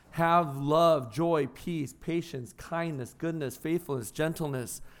have love, joy, peace, patience, kindness, goodness, faithfulness,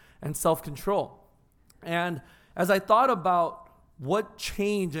 gentleness, and self-control. And as I thought about what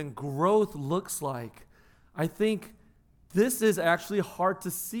change and growth looks like, I think this is actually hard to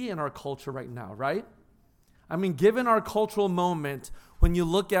see in our culture right now, right? I mean, given our cultural moment, when you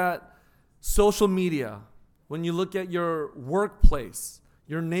look at social media, when you look at your workplace,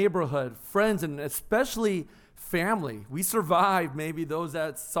 your neighborhood, friends, and especially family. We survived maybe those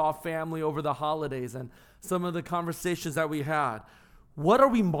that saw family over the holidays and some of the conversations that we had. What are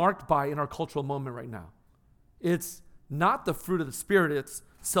we marked by in our cultural moment right now? It's not the fruit of the Spirit. It's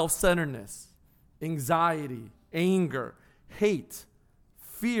self-centeredness, anxiety, anger, hate,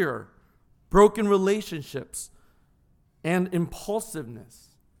 fear, broken relationships, and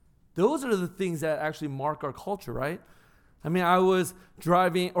impulsiveness. Those are the things that actually mark our culture, right? I mean, I was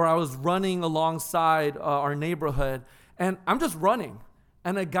running alongside our neighborhood, and I'm just running.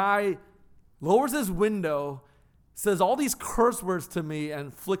 And a guy lowers his window, says all these curse words to me,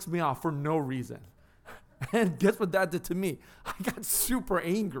 and flicks me off for no reason. And guess what that did to me? I got super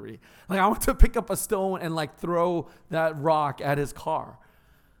angry. Like, I went to pick up a stone and throw that rock at his car.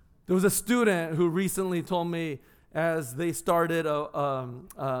 There was a student who recently told me, as they started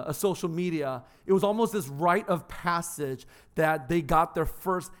a social media, it was almost this rite of passage that they got their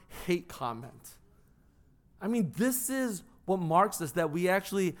first hate comment. I mean, this is what marks us, that we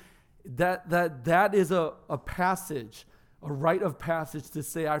actually, that is a passage, a rite of passage to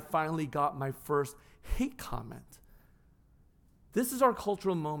say, I finally got my first hate comment. This is our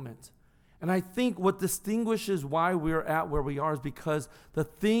cultural moment. And I think what distinguishes why we're at where we are is because the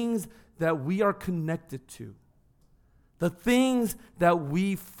things that we are connected to, the things that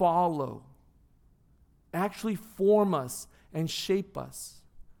we follow, actually form us and shape us.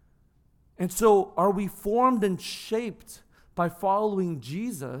 And so, are we formed and shaped by following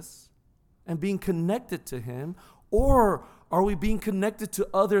Jesus and being connected to him, or are we being connected to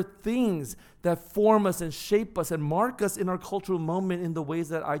other things that form us and shape us and mark us in our cultural moment in the ways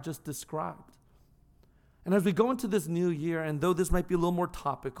that I just described? And as we go into this new year, and though this might be a little more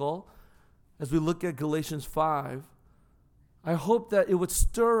topical, as we look at Galatians 5, I hope that it would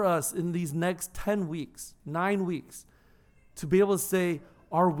stir us in these next 10 weeks, 9 weeks, to be able to say,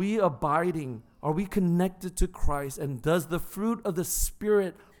 are we abiding? Are we connected to Christ? And does the fruit of the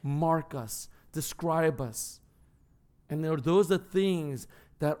Spirit mark us, describe us? And are those the things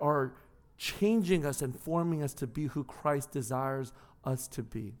that are changing us and forming us to be who Christ desires us to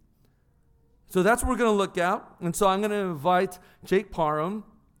be? So that's what we're going to look at. And so I'm going to invite Jake Parham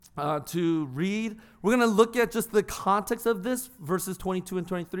to read. We're going to look at just the context of this, verses 22 and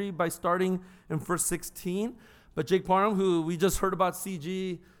 23, by starting in verse 16. But Jake Parham, who we just heard about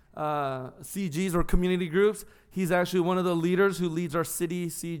CGs or community groups, he's actually one of the leaders who leads our city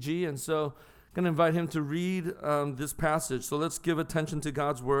CG. And so I'm going to invite him to read this passage. So let's give attention to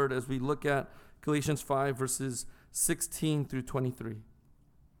God's word as we look at Galatians 5, verses 16 through 23.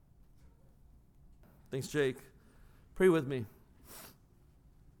 Thanks, Jake. Pray with me.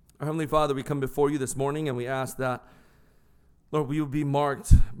 Our Heavenly Father, we come before you this morning and we ask that, Lord, we will be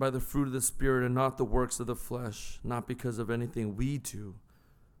marked by the fruit of the Spirit and not the works of the flesh, not because of anything we do,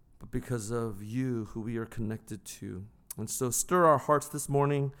 but because of you who we are connected to. And so stir our hearts this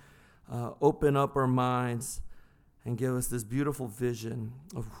morning, open up our minds, and give us this beautiful vision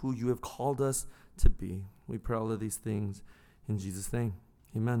of who you have called us to be. We pray all of these things in Jesus' name.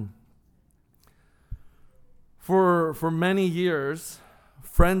 Amen. For many years,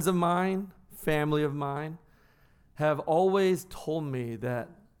 friends of mine, family of mine, have always told me that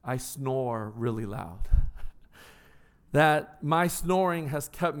I snore really loud. That my snoring has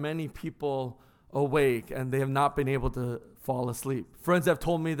kept many people awake and they have not been able to fall asleep. Friends have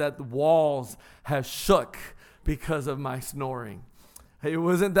told me that the walls have shook because of my snoring. It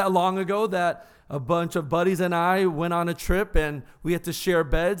wasn't that long ago that a bunch of buddies and I went on a trip and we had to share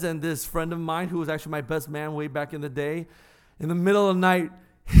beds, and this friend of mine, who was actually my best man way back in the day, in the middle of the night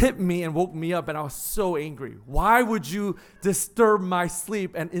hit me and woke me up, and I was so angry. Why would you disturb my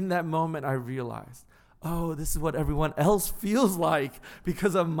sleep? And in that moment I realized, oh, this is what everyone else feels like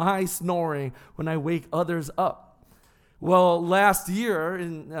because of my snoring when I wake others up. Well, last year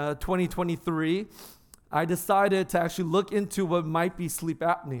in 2023, I decided to actually look into what might be sleep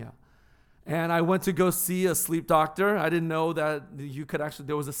apnea. And I went to go see a sleep doctor. I didn't know that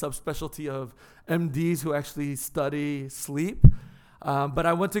there was a subspecialty of MDs who actually study sleep. But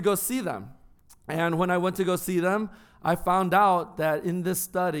I went to go see them. And when I went to go see them, I found out that in this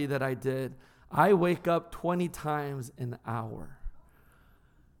study that I did, I wake up 20 times an hour.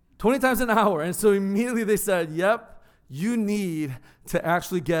 20 times an hour. And so immediately they said, yep, you need to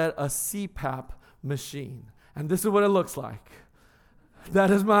actually get a CPAP machine. And this is what it looks like. That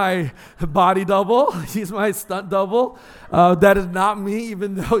is my body double. He's my stunt double. That is not me,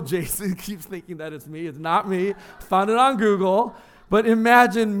 even though Jason keeps thinking that it's me. It's not me. Found it on Google. But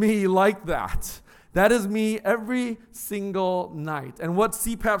imagine me like that. That is me every single night. And what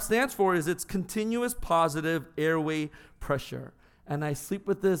CPAP stands for is it's continuous positive airway pressure. And I sleep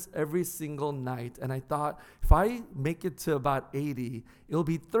with this every single night. And I thought, if I make it to about 80, it'll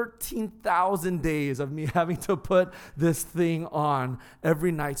be 13,000 days of me having to put this thing on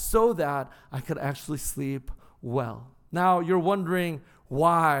every night so that I could actually sleep well. Now, you're wondering,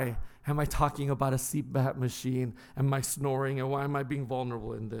 why am I talking about a CPAP machine and my snoring, and why am I being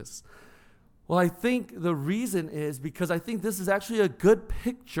vulnerable in this? Well, I think the reason is because I think this is actually a good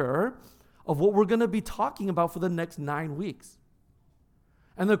picture of what we're going to be talking about for the next 9 weeks.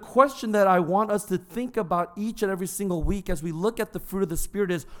 And the question that I want us to think about each and every single week as we look at the fruit of the Spirit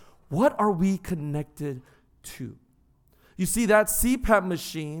is, what are we connected to? You see, that CPAP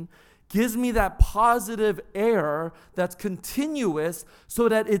machine gives me that positive air that's continuous so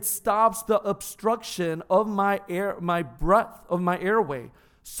that it stops the obstruction of my breath, of my airway,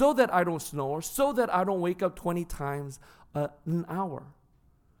 so that I don't snore, so that I don't wake up 20 times an hour.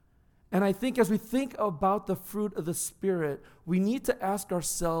 And I think as we think about the fruit of the Spirit, we need to ask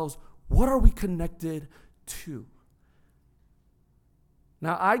ourselves, what are we connected to?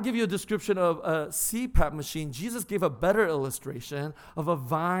 Now, I give you a description of a CPAP machine. Jesus gave a better illustration of a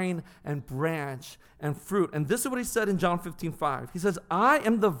vine and branch and fruit. And this is what he said in John 15:5. He says, I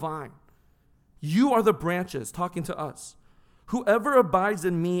am the vine. You are the branches, talking to us. Whoever abides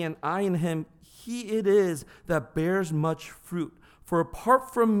in me and I in him, he it is that bears much fruit. For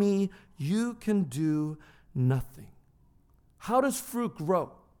apart from me, you can do nothing. How does fruit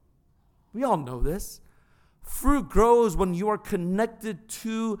grow? We all know this. Fruit grows when you are connected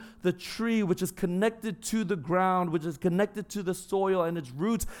to the tree, which is connected to the ground, which is connected to the soil, and its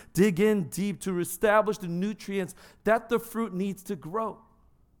roots dig in deep to establish the nutrients that the fruit needs to grow.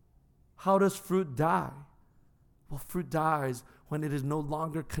 How does fruit die? Well, fruit dies when it is no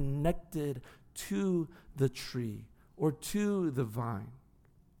longer connected to the tree or to the vine.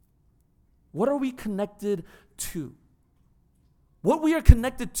 What are we connected to? What we are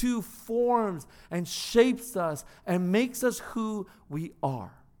connected to forms and shapes us and makes us who we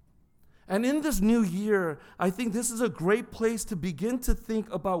are. And in this new year, I think this is a great place to begin to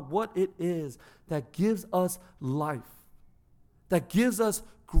think about what it is that gives us life, that gives us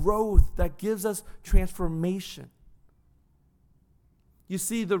growth, that gives us transformation. You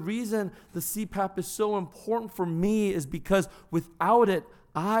see, the reason the CPAP is so important for me is because without it,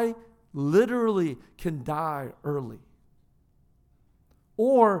 I literally can die early.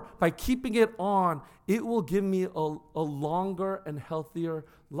 Or by keeping it on, it will give me a longer and healthier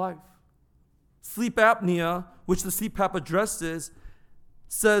life. Sleep apnea, which the CPAP addresses,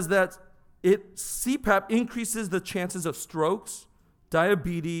 says that CPAP increases the chances of strokes,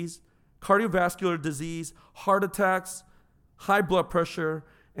 diabetes, cardiovascular disease, heart attacks, high blood pressure,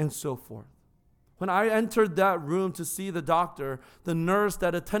 and so forth. When I entered that room to see the doctor, the nurse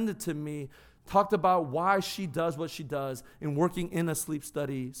that attended to me talked about why she does what she does in working in a sleep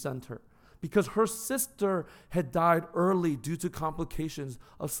study center. Because her sister had died early due to complications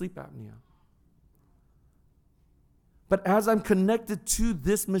of sleep apnea. But as I'm connected to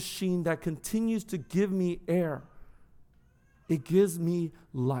this machine that continues to give me air, it gives me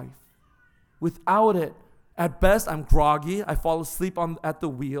life. Without it, at best, I'm groggy. I fall asleep at the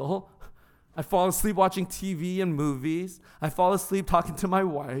wheel. I fall asleep watching TV and movies. I fall asleep talking to my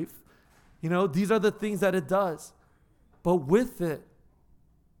wife. These are the things that it does. But with it,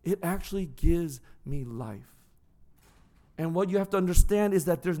 it actually gives me life. And what you have to understand is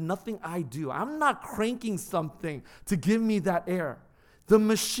that there's nothing I do. I'm not cranking something to give me that air. The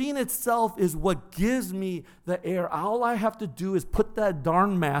machine itself is what gives me the air. All I have to do is put that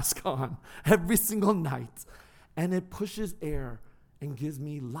darn mask on every single night, and it pushes air and gives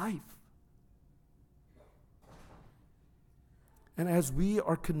me life. And as we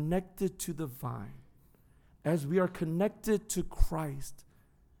are connected to the vine, as we are connected to Christ,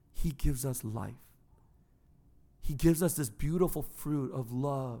 He gives us life. He gives us this beautiful fruit of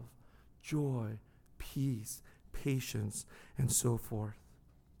love, joy, peace, patience, and so forth.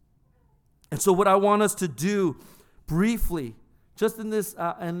 And so what I want us to do briefly, just in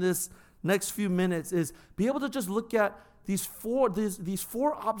this next few minutes, is be able to just look at these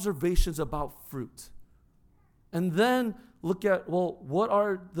four observations about fruit. And then look at, what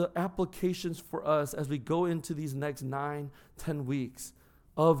are the applications for us as we go into these next 9-10 weeks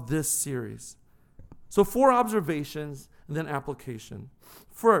of this series? So 4 observations and then application.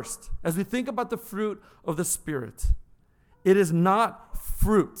 First, as we think about the fruit of the Spirit, it is not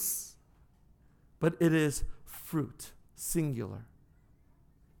fruits, but it is fruit, singular.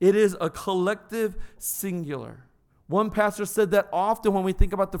 It is a collective singular. One pastor said that often when we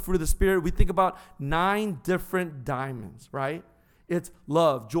think about the fruit of the Spirit, we think about 9 different diamonds, right? It's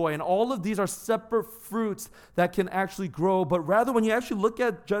love, joy, and all of these are separate fruits that can actually grow. But rather, when you actually look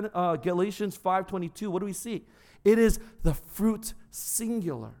at Galatians 5:22, what do we see? It is the fruit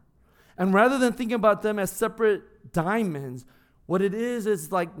singular. And rather than thinking about them as separate diamonds, what it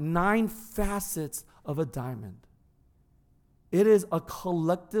is like 9 facets of a diamond. It is a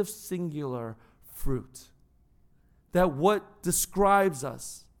collective singular fruit. That what describes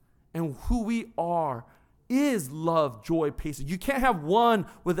us and who we are is love, joy, patience. You can't have one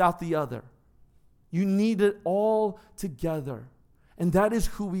without the other. You need it all together. And that is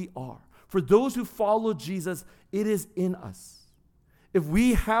who we are. For those who follow Jesus, it is in us. If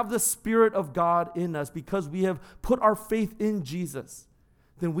we have the Spirit of God in us because we have put our faith in Jesus,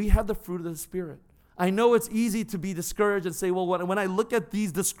 then we have the fruit of the Spirit. I know it's easy to be discouraged and say, well, when I look at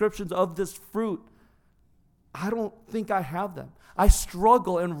these descriptions of this fruit, I don't think I have them. I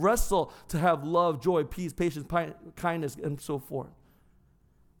struggle and wrestle to have love, joy, peace, patience, kindness, and so forth.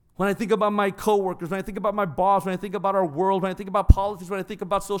 When I think about my coworkers, when I think about my boss, when I think about our world, when I think about politics, when I think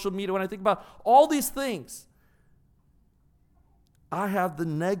about social media, when I think about all these things, I have the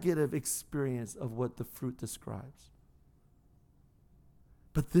negative experience of what the fruit describes.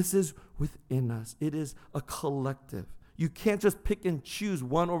 But this is within us. It is a collective. You can't just pick and choose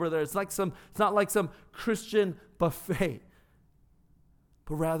one over there. It's not like some Christian buffet.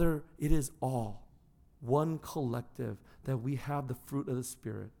 But rather, it is all one collective that we have the fruit of the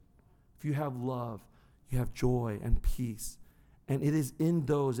Spirit. If you have love, you have joy and peace. And it is in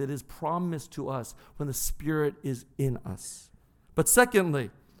those, it is promised to us when the Spirit is in us. But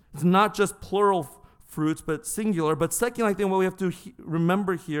secondly, it's not just plural fruits, but singular. But secondly, I think what we have to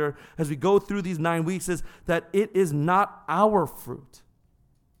remember here as we go through these 9 weeks is that it is not our fruit,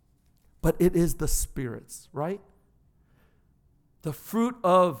 but it is the Spirit's, right? The fruit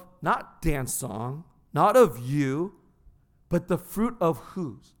of not dance song, not of you, but the fruit of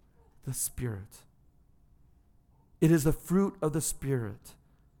whose? The Spirit. It is the fruit of the Spirit.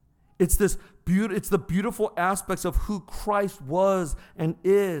 It's the beautiful aspects of who Christ was and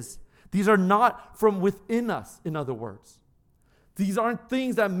is. These are not from within us, in other words. These aren't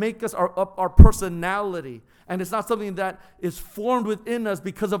things that make us our personality. And it's not something that is formed within us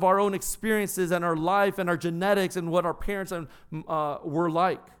because of our own experiences and our life and our genetics and what our parents were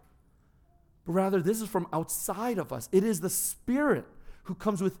like. But rather, this is from outside of us. It is the Spirit who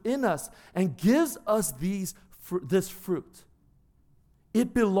comes within us and gives us this fruit.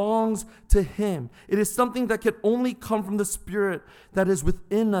 It belongs to Him. It is something that can only come from the Spirit that is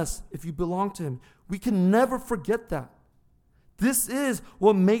within us if you belong to Him. We can never forget that. This is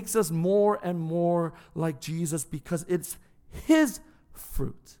what makes us more and more like Jesus because it's His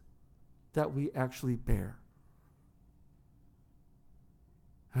fruit that we actually bear.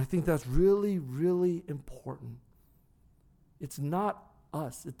 And I think that's really, really important. It's not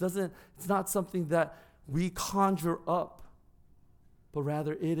us. It's not something that we conjure up. But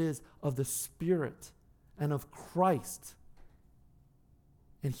rather it is of the Spirit and of Christ.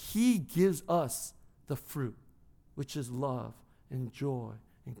 And He gives us the fruit, which is love and joy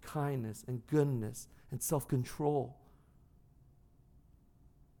and kindness and goodness and self-control.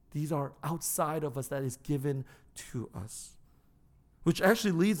 These are outside of us that is given to us. Which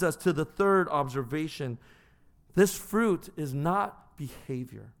actually leads us to the third observation. This fruit is not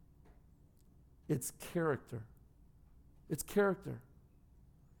behavior. It's character. It's character.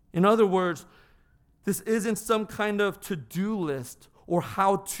 In other words, this isn't some kind of to-do list or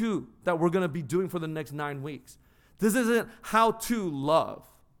how-to that we're going to be doing for the next 9 weeks. This isn't how to love.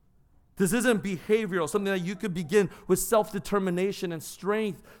 This isn't behavioral, something that you could begin with self-determination and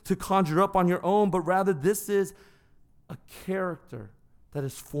strength to conjure up on your own, but rather this is a character that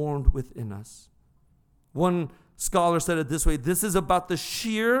is formed within us. One scholar said it this way: this is about the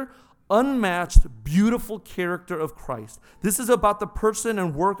sheer, unmatched, beautiful character of Christ. This is about the person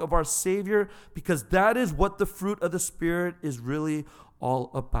and work of our Savior because that is what the fruit of the Spirit is really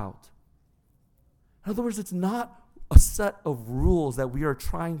all about. In other words, it's not a set of rules that we are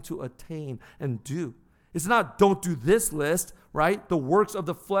trying to attain and do. It's not don't do this list, right? The works of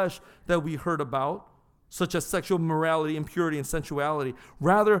the flesh that we heard about, such as sexual morality, impurity, and sensuality.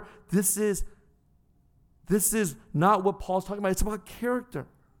 Rather, this is not what Paul's talking about. It's about character.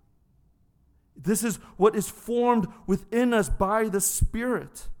 This is what is formed within us by the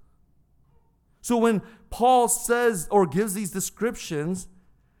Spirit. So when Paul says or gives these descriptions,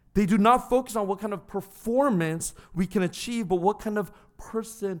 they do not focus on what kind of performance we can achieve, but what kind of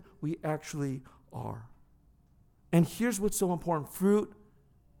person we actually are. And here's what's so important. Fruit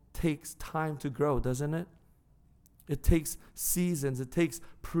takes time to grow, doesn't it? It takes seasons. It takes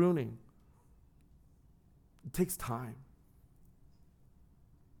pruning. It takes time.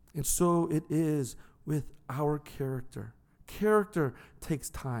 And so it is with our character. Character takes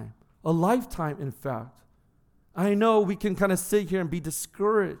time. A lifetime, in fact. I know we can kind of sit here and be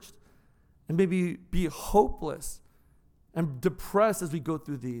discouraged and maybe be hopeless and depressed as we go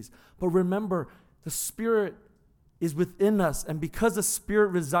through these. But remember, the Spirit is within us. And because the Spirit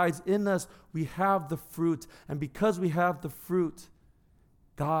resides in us, we have the fruit. And because we have the fruit,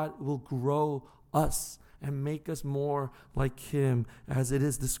 God will grow us and make us more like Him as it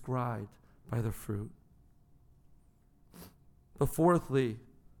is described by the fruit. But fourthly,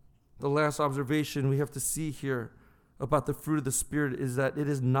 the last observation we have to see here about the fruit of the Spirit is that it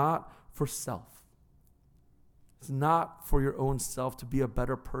is not for self. It's not for your own self to be a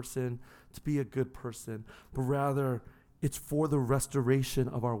better person, to be a good person, but rather it's for the restoration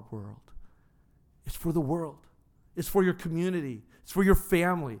of our world. It's for the world. It's for your community. It's for your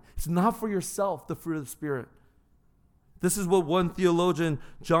family. It's not for yourself, the fruit of the Spirit. This is what one theologian,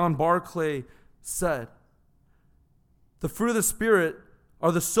 John Barclay, said. The fruit of the Spirit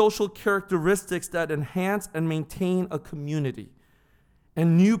are the social characteristics that enhance and maintain a community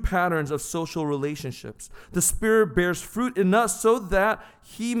and new patterns of social relationships. The Spirit bears fruit in us so that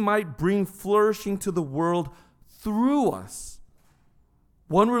He might bring flourishing to the world through us,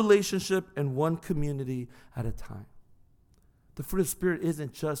 one relationship and one community at a time. The fruit of the Spirit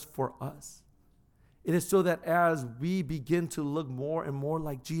isn't just for us. It is so that as we begin to look more and more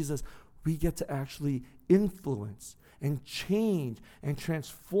like Jesus, we get to actually influence and change and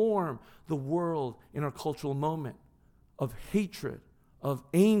transform the world in our cultural moment of hatred, of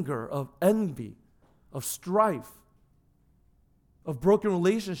anger, of envy, of strife, of broken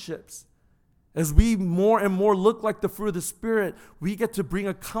relationships. As we more and more look like the fruit of the Spirit, we get to bring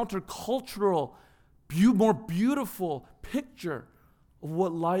a countercultural, more beautiful picture of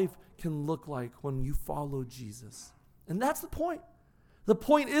what life can look like when you follow Jesus. And that's the point. The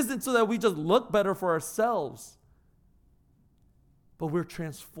point isn't so that we just look better for ourselves, but we're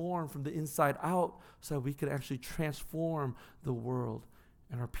transformed from the inside out so that we can actually transform the world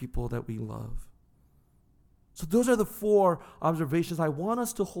and our people that we love. So those are the 4 observations I want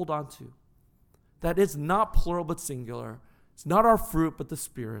us to hold on to. That it's not plural but singular. It's not our fruit but the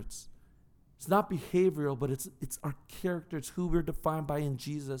Spirit's. It's not behavioral, but it's our character. It's who we're defined by in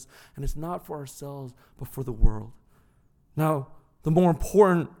Jesus. And it's not for ourselves but for the world. Now, the more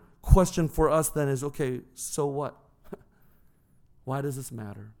important question for us then is, okay, so what? Why does this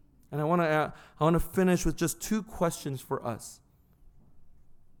matter? And I want to finish with just 2 questions for us.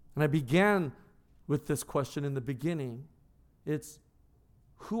 And I began with this question in the beginning. It's,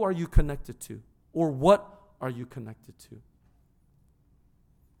 who are you connected to? Or what are you connected to?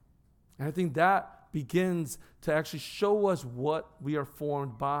 And I think that begins to actually show us what we are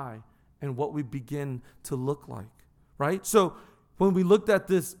formed by and what we begin to look like, right? So when we looked at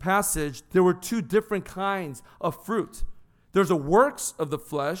this passage, there were 2 different kinds of fruit. There's a works of the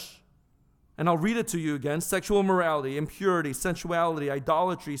flesh, and I'll read it to you again: sexual immorality, impurity, sensuality,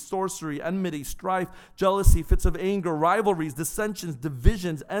 idolatry, sorcery, enmity, strife, jealousy, fits of anger, rivalries, dissensions,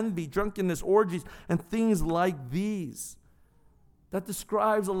 divisions, envy, drunkenness, orgies, and things like these. That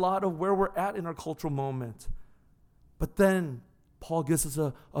describes a lot of where we're at in our cultural moment. But then Paul gives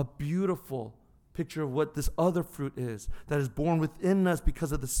us a beautiful picture of what this other fruit is that is born within us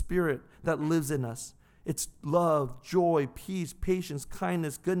because of the Spirit that lives in us. It's love, joy, peace, patience,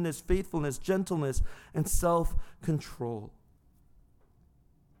 kindness, goodness, faithfulness, gentleness, and self-control.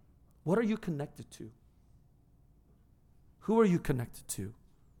 What are you connected to? Who are you connected to?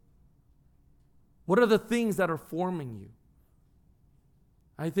 What are the things that are forming you?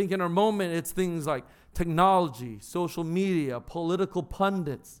 I think in our moment, it's things like technology, social media, political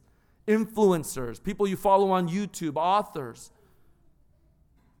pundits, influencers, people you follow on YouTube, authors.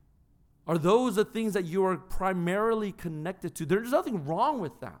 Are those the things that you are primarily connected to? There's nothing wrong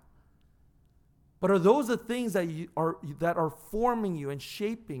with that. But are those the things that are forming you and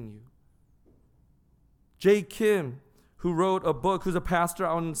shaping you? Jay Kim, who wrote a book, who's a pastor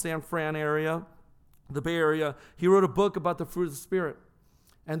out in San Fran area, the Bay Area, he wrote a book about the fruit of the Spirit.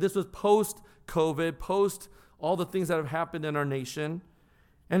 And this was post-COVID, post all the things that have happened in our nation.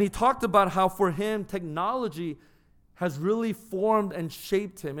 And he talked about how for him, technology has really formed and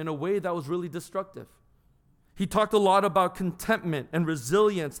shaped him in a way that was really destructive. He talked a lot about contentment and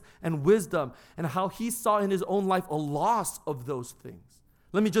resilience and wisdom and how he saw in his own life a loss of those things.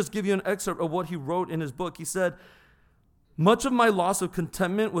 Let me just give you an excerpt of what he wrote in his book. He said, "Much of my loss of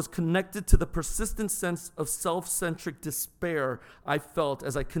contentment was connected to the persistent sense of self-centric despair I felt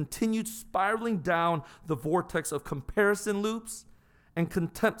as I continued spiraling down the vortex of comparison loops and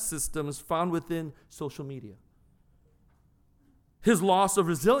contempt systems found within social media." His loss of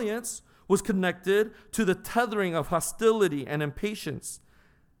resilience was connected to the tethering of hostility and impatience.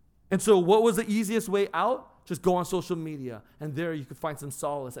 And so what was the easiest way out? Just go on social media, and there you could find some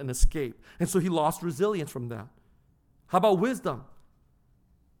solace and escape. And so he lost resilience from that. How about wisdom?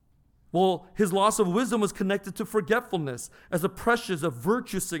 Well, his loss of wisdom was connected to forgetfulness, as the pressures of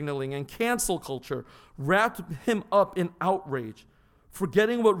virtue signaling and cancel culture wrapped him up in outrage,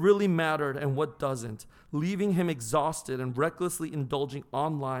 forgetting what really mattered and what doesn't, leaving him exhausted and recklessly indulging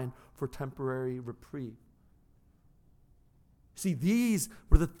online for temporary reprieve. See, these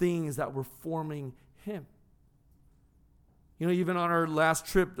were the things that were forming him. You know, even on our last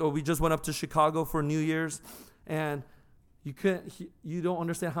trip, we just went up to Chicago for New Year's, and you don't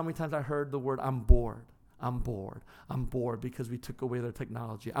understand how many times I heard the word, "I'm bored, I'm bored, I'm bored," because we took away their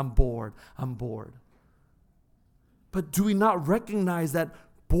technology. I'm bored, I'm bored. But do we not recognize that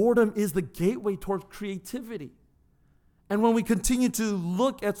boredom is the gateway towards creativity? And when we continue to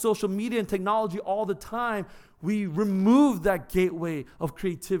look at social media and technology all the time, we remove that gateway of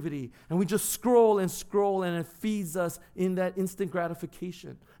creativity, and we just scroll, and it feeds us in that instant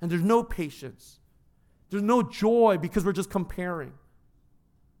gratification. And there's no patience. There's no joy because we're just comparing.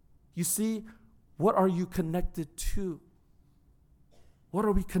 You see, what are you connected to? What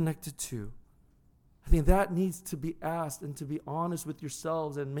are we connected to? I think that needs to be asked, and to be honest with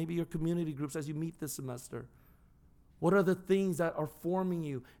yourselves and maybe your community groups as you meet this semester. What are the things that are forming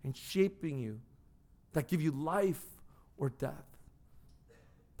you and shaping you, that give you life or death?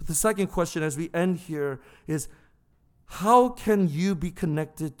 But the second question as we end here is, how can you be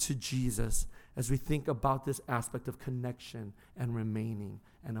connected to Jesus as we think about this aspect of connection and remaining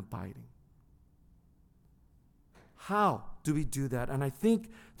and abiding? How do we do that? And I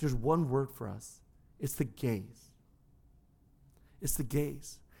think there's one word for us. It's the gaze. It's the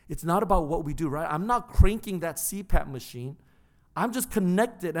gaze. It's not about what we do, right? I'm not cranking that CPAP machine. I'm just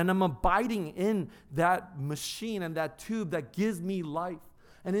connected, and I'm abiding in that machine and that tube that gives me life.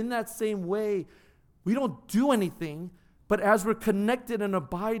 And in that same way, we don't do anything, but as we're connected and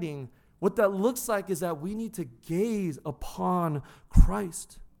abiding, what that looks like is that we need to gaze upon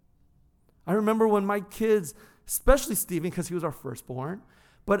Christ. I remember when my kids, especially Stephen, because he was our firstborn,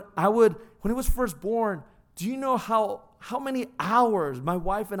 but when he was first born, do you know how many hours my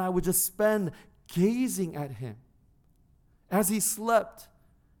wife and I would just spend gazing at him as he slept,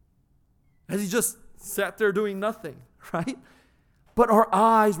 as he just sat there doing nothing, right? But our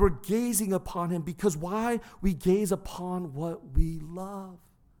eyes were gazing upon him because why? We gaze upon what we love.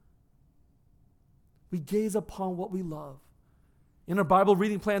 We gaze upon what we love. In our Bible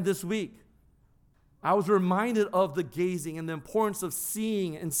reading plan this week, I was reminded of the gazing and the importance of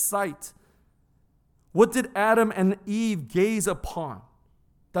seeing and sight. What did Adam and Eve gaze upon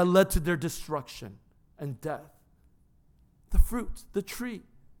that led to their destruction and death? The fruit, the tree.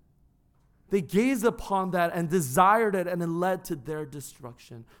 They gazed upon that and desired it, and it led to their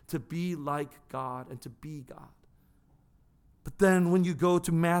destruction, to be like God and to be God. But then when you go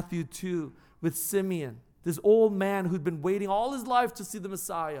to Matthew 2 with Simeon, this old man who'd been waiting all his life to see the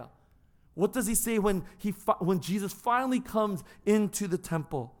Messiah, what does he say when Jesus finally comes into the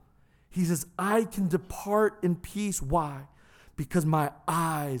temple? He says, "I can depart in peace." Why? Because my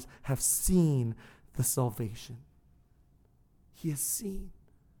eyes have seen the salvation. He has seen.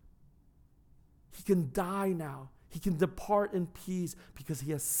 He can die now. He can depart in peace because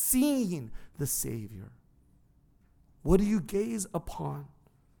he has seen the Savior. What do you gaze upon?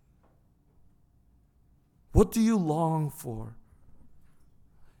 What do you long for?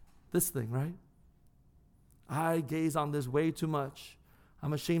 This thing, right? I gaze on this way too much.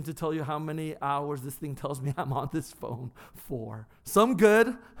 I'm ashamed to tell you how many hours this thing tells me I'm on this phone for. Some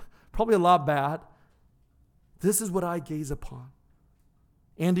good, probably a lot bad. This is what I gaze upon.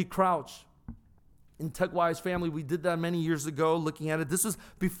 Andy Crouch, in TechWise Family, we did that many years ago, looking at it. This was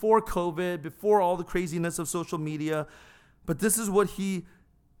before COVID, before all the craziness of social media. But this is what he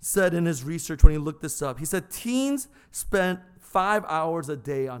said in his research when he looked this up. He said teens spent 5 hours a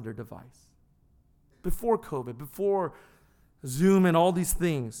day on their device. Before COVID, before Zoom and all these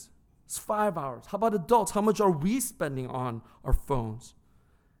things. It's 5 hours. How about adults? How much are we spending on our phones?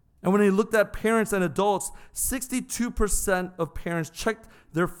 And when they looked at parents and adults, 62% of parents checked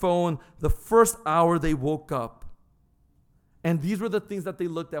their phone the first hour they woke up. And these were the things that they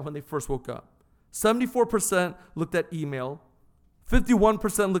looked at when they first woke up. 74% looked at email.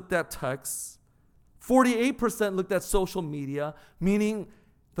 51% looked at texts. 48% looked at social media, meaning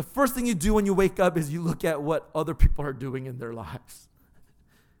the first thing you do when you wake up is you look at what other people are doing in their lives.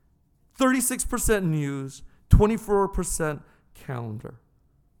 36% news, 24% calendar.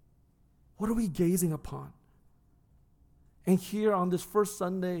 What are we gazing upon? And here on this first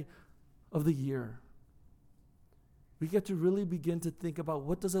Sunday of the year, we get to really begin to think about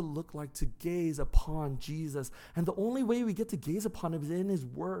what does it look like to gaze upon Jesus. And the only way we get to gaze upon him is in his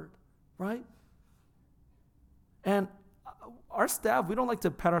word, right? And our staff, we don't like to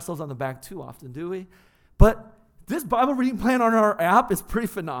pat ourselves on the back too often, do we? But this Bible reading plan on our app is pretty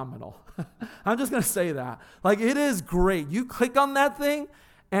phenomenal. I'm just going to say that. Like, it is great. You click on that thing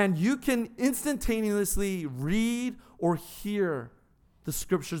and you can instantaneously read or hear the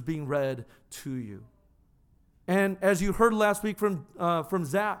scriptures being read to you. And as you heard last week from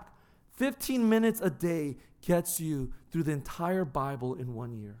Zach, 15 minutes a day gets you through the entire Bible in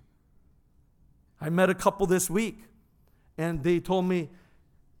 1 year. I met a couple this week, and they told me,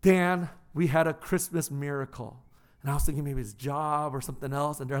 Dan, we had a Christmas miracle. And I was thinking maybe it's a job or something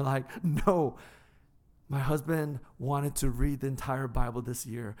else. And they're like, no, my husband wanted to read the entire Bible this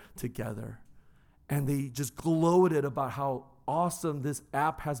year together. And they just gloated about how awesome this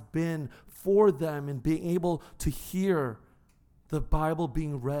app has been for them and being able to hear the Bible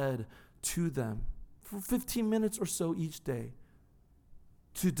being read to them for 15 minutes or so each day,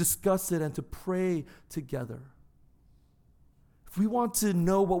 to discuss it and to pray together. If we want to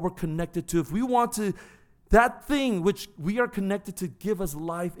know what we're connected to, if we want to, that thing which we are connected to give us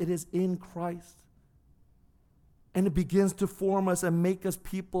life, it is in Christ. And it begins to form us and make us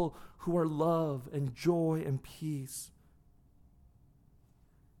people who are love and joy and peace.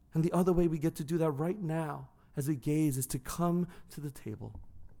 And the other way we get to do that right now as we gaze is to come to the table.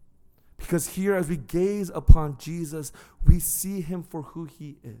 Because here, as we gaze upon Jesus, we see him for who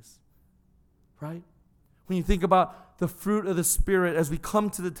he is. Right? When you think about the fruit of the Spirit as we come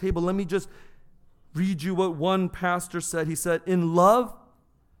to the table, let me just read you what one pastor said. He said, in love,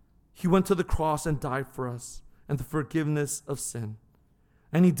 he went to the cross and died for us and the forgiveness of sin.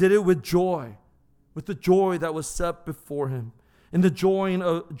 And he did it with joy, with the joy that was set before him, in the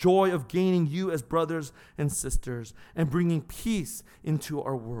joy of gaining you as brothers and sisters and bringing peace into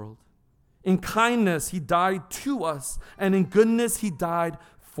our world. In kindness, he died to us, and in goodness, he died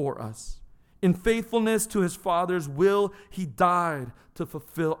for us. In faithfulness to his Father's will, he died to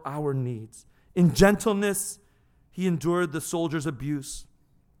fulfill our needs. In gentleness, he endured the soldier's abuse.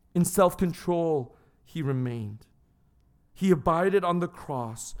 In self-control, he remained. He abided on the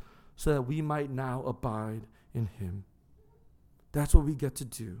cross so that we might now abide in him. That's what we get to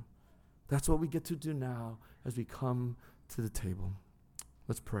do. That's what we get to do now as we come to the table.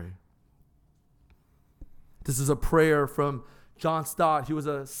 Let's pray. This is a prayer from John Stott. He was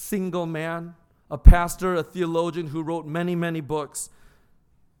a single man, a pastor, a theologian who wrote many, many books,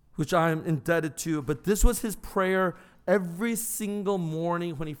 which I am indebted to. But this was his prayer every single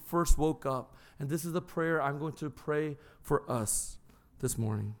morning when he first woke up. And this is the prayer I'm going to pray for us this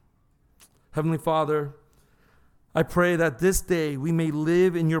morning. Heavenly Father, I pray that this day we may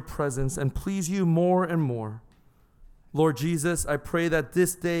live in your presence and please you more and more. Lord Jesus, I pray that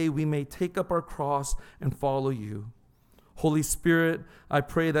this day we may take up our cross and follow you. Holy Spirit, I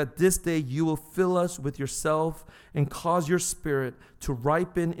pray that this day you will fill us with yourself and cause your Spirit to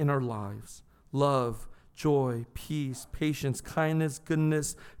ripen in our lives. Love, joy, peace, patience, kindness,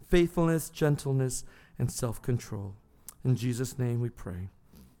 goodness, faithfulness, gentleness, and self-control. In Jesus' name we pray.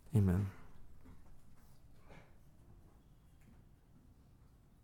 Amen.